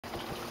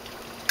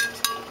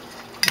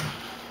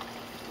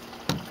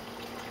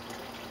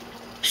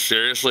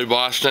Seriously,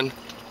 Boston?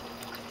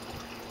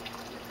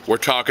 We're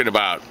talking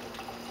about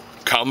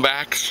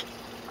comebacks?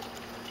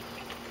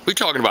 We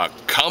talking about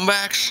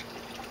comebacks?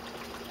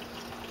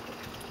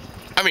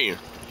 I mean,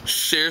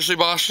 seriously,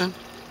 Boston?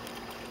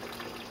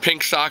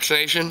 Pink Socks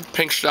Nation?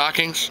 Pink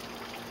Stockings?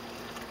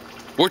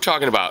 We're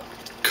talking about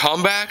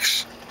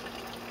comebacks?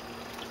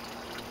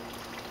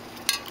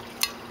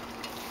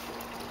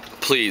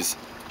 Please,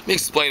 let me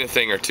explain a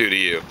thing or two to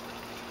you.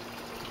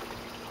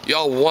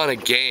 Y'all won a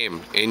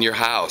game in your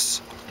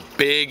house.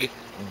 Big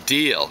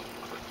deal.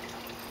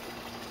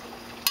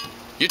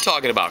 You're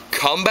talking about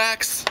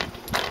comebacks?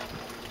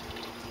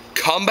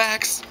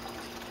 Comebacks?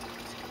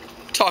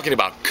 Talking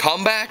about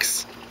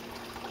comebacks?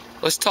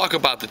 Let's talk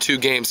about the two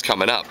games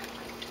coming up.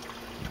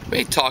 We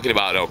ain't talking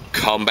about no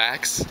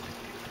comebacks.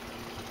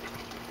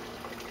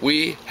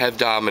 We have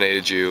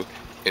dominated you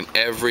in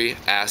every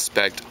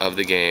aspect of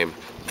the game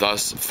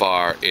thus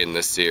far in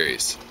the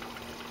series.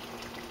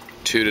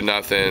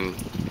 2-0,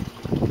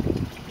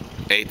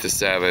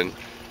 8-7,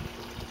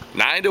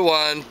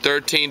 9-1,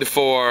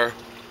 13-4,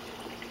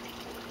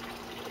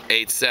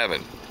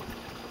 8-7.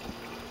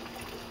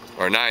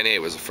 Or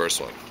 9-8 was the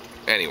first one.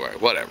 Anyway,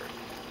 whatever.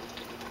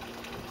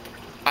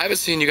 I haven't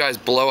seen you guys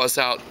blow us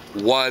out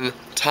one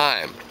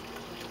time.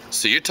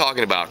 So you're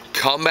talking about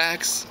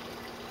comebacks?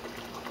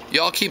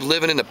 Y'all keep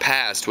living in the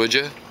past, would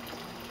you?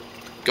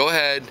 Go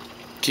ahead,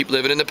 keep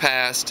living in the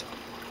past.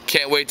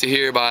 Can't wait to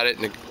hear about it.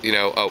 And, you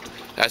know, oh,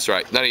 that's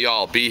right. None of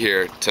y'all be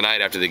here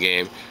tonight after the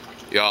game.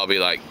 Y'all be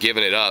like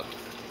giving it up,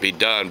 be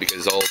done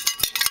because old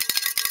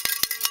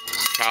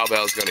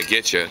cowbell's gonna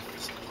get you.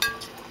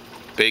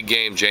 Big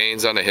game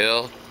Jane's on the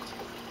hill.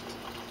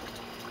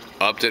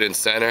 Upton in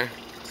center.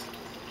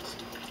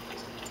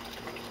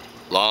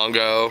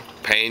 Longo,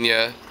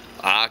 Pena,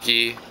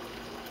 Aki,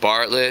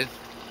 Bartlett,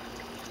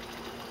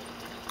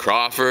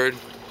 Crawford,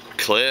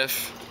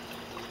 Cliff,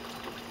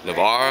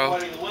 Navarro.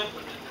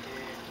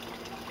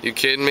 You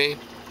kidding me?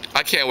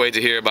 I can't wait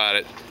to hear about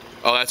it.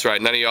 Oh, that's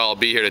right. None of y'all will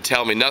be here to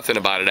tell me nothing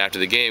about it after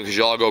the game because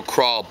y'all go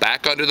crawl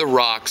back under the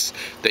rocks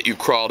that you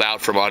crawled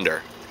out from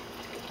under.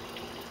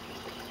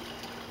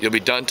 You'll be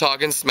done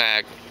talking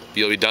smack.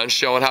 You'll be done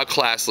showing how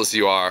classless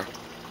you are.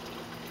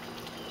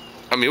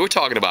 I mean, we're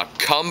talking about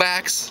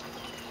comebacks.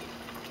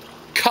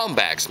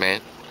 Comebacks,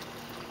 man.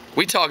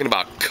 We talking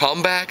about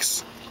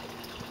comebacks?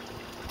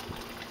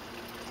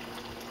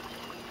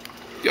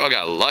 Y'all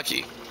got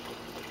lucky.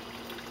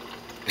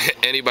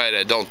 Anybody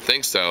that don't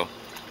think so,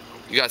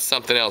 you got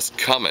something else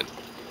coming.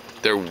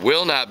 There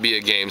will not be a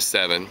Game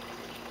 7.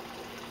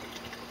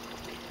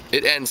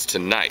 It ends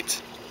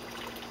tonight.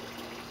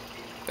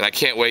 And I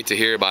can't wait to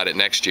hear about it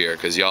next year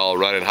because y'all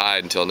run and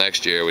hide until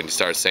next year when you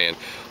start saying,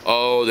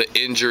 oh, the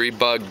injury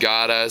bug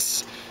got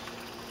us.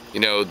 You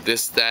know,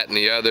 this, that, and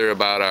the other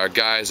about our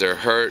guys are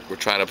hurt. We're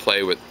trying to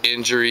play with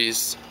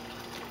injuries.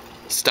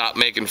 Stop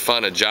making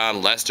fun of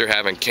John Lester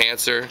having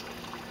cancer.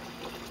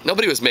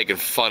 Nobody was making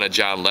fun of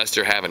John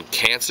Lester having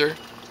cancer.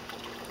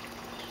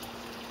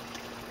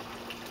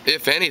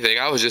 If anything,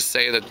 I was just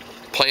saying that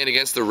playing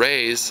against the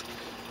Rays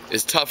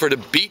is tougher to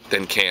beat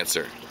than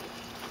cancer.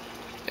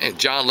 And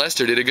John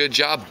Lester did a good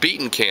job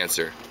beating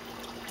cancer.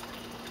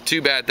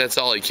 Too bad that's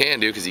all he can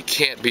do because he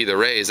can't be the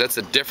Rays. That's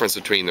the difference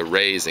between the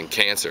Rays and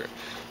cancer.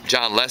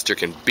 John Lester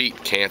can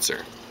beat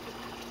cancer.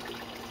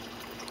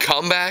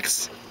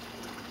 Comebacks?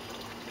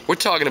 We're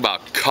talking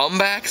about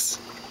comebacks?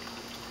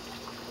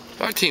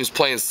 Our team's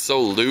playing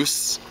so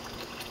loose.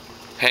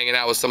 Hanging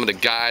out with some of the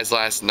guys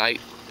last night.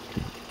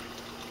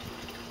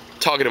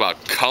 Talking about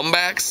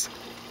comebacks?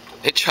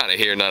 Ain't trying to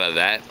hear none of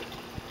that.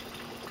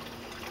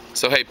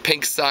 So hey,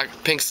 Pink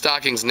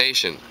Stockings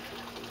Nation,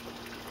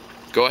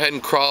 go ahead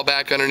and crawl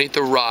back underneath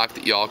the rock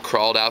that y'all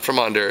crawled out from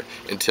under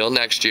until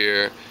next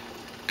year,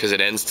 because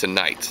it ends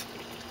tonight.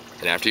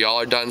 And after y'all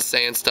are done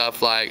saying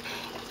stuff like,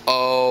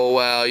 oh,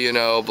 well, you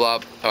know, blah.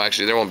 Oh,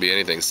 actually, there won't be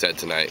anything said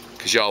tonight,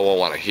 because y'all won't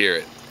want to hear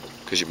it,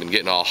 because you've been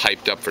getting all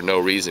hyped up for no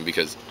reason,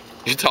 because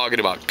you're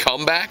talking about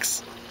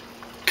comebacks?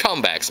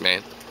 Comebacks,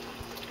 man.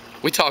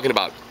 We talking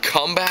about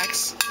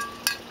comebacks?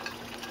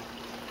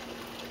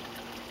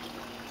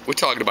 We're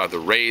talking about the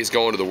Rays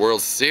going to the World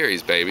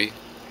Series, baby.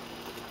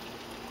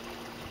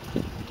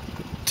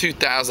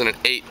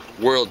 2008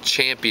 World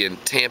Champion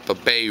Tampa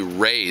Bay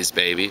Rays,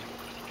 baby.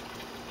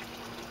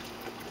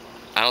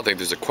 I don't think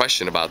there's a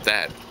question about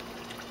that.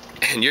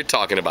 And you're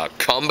talking about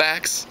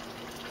comebacks?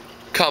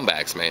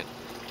 Comebacks, man.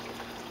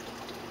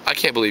 I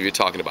can't believe you're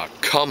talking about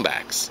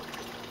comebacks.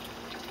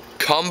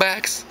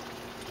 Comebacks?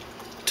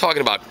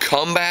 Talking about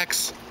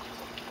comebacks?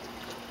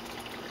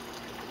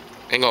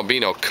 Ain't gonna be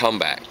no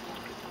comeback.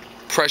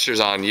 Pressure's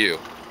on you.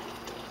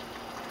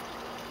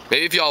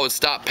 Maybe if y'all would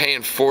stop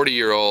paying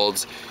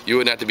 40-year-olds, you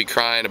wouldn't have to be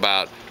crying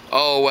about,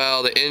 oh,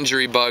 well, the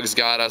injury bugs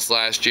got us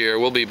last year.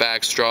 We'll be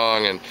back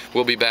strong and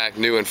we'll be back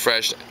new and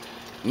fresh.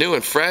 New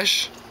and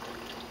fresh?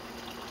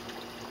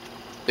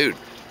 Dude,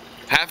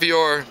 half of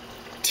your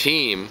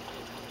team,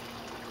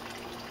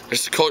 their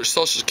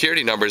social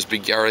security numbers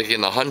are like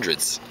in the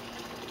hundreds.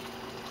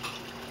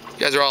 You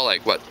guys are all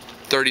like, what,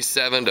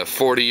 37 to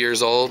 40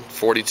 years old,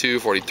 42,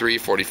 43,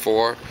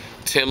 44.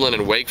 Timlin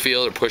and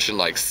Wakefield are pushing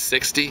like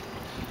 60.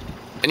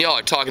 And y'all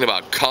are talking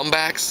about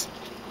comebacks?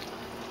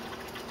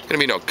 Gonna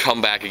be no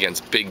comeback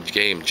against Big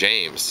Game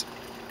James.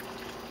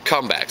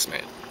 Comebacks,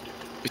 man.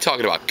 We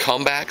talking about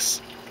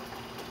comebacks?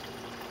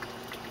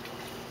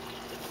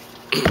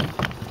 In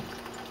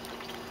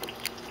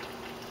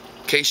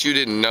case you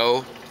didn't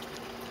know,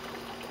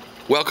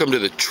 welcome to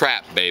the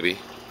trap, baby.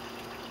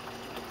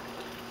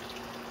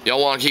 Y'all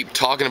want to keep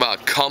talking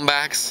about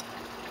comebacks?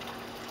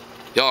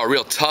 Y'all are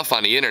real tough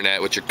on the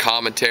internet with your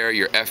commentary,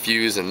 your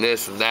FUs and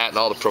this and that and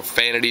all the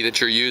profanity that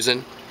you're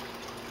using.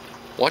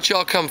 Why don't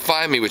y'all come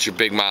find me with your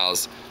big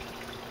mouths?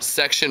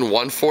 Section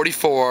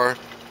 144,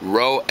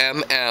 row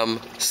MM,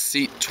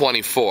 seat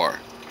 24.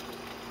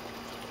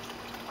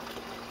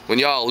 When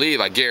y'all leave,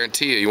 I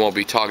guarantee you won't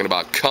be talking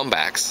about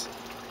comebacks.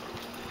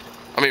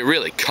 I mean,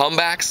 really,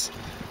 comebacks?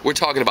 We're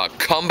talking about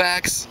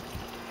comebacks?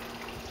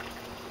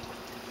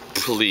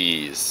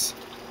 Please.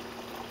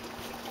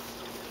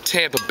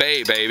 Tampa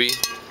Bay, baby.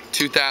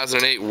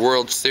 2008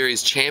 World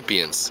Series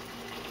champions.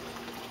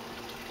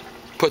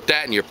 Put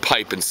that in your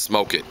pipe and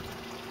smoke it.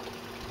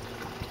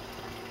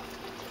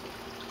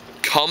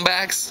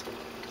 Comebacks?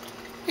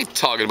 Ain't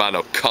talking about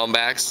no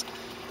comebacks.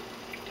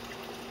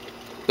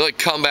 The only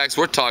comebacks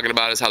we're talking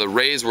about is how the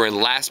Rays were in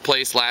last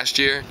place last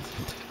year,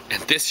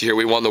 and this year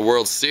we won the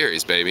World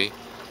Series, baby.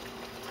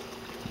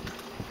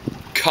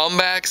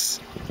 Comebacks?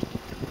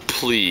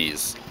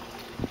 Please.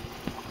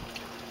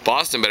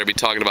 Boston better be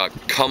talking about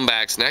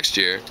comebacks next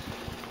year.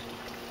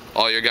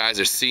 All your guys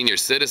are senior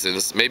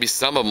citizens. Maybe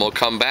some of them will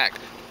come back.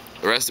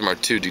 The rest of them are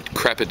too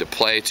decrepit to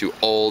play, too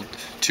old,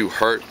 too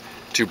hurt,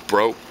 too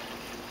broke.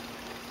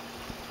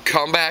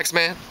 Comebacks,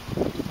 man?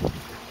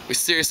 We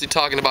seriously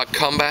talking about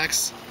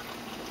comebacks?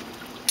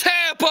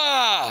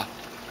 Tampa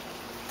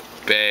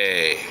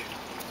Bay.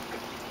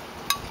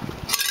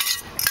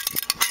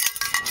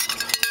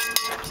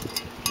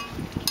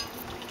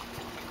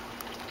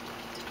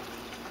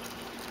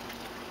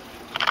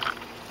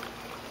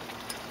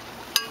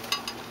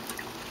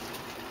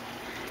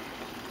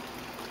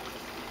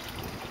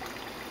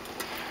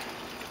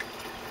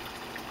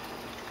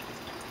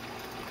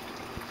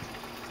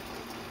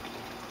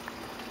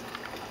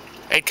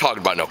 Ain't talking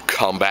about no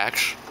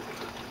comebacks.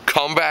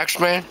 Comebacks,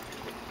 man?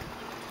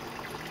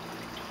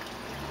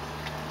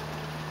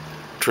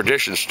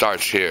 Tradition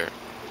starts here.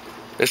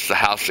 This is the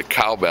house the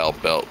cowbell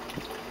built.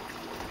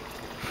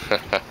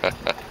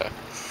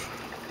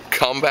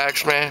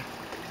 Comebacks, man?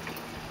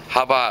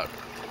 How about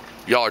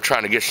y'all are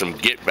trying to get some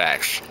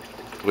get-backs?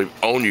 We've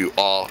owned you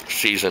all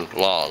season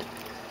long.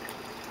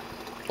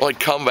 Only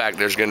comeback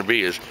there's going to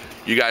be is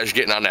you guys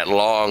getting on that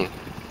long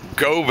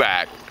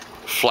go-back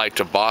flight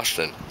to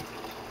Boston,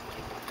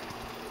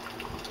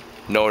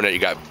 knowing that you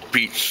got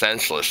beat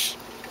senseless.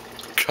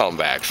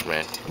 Comebacks,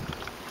 man.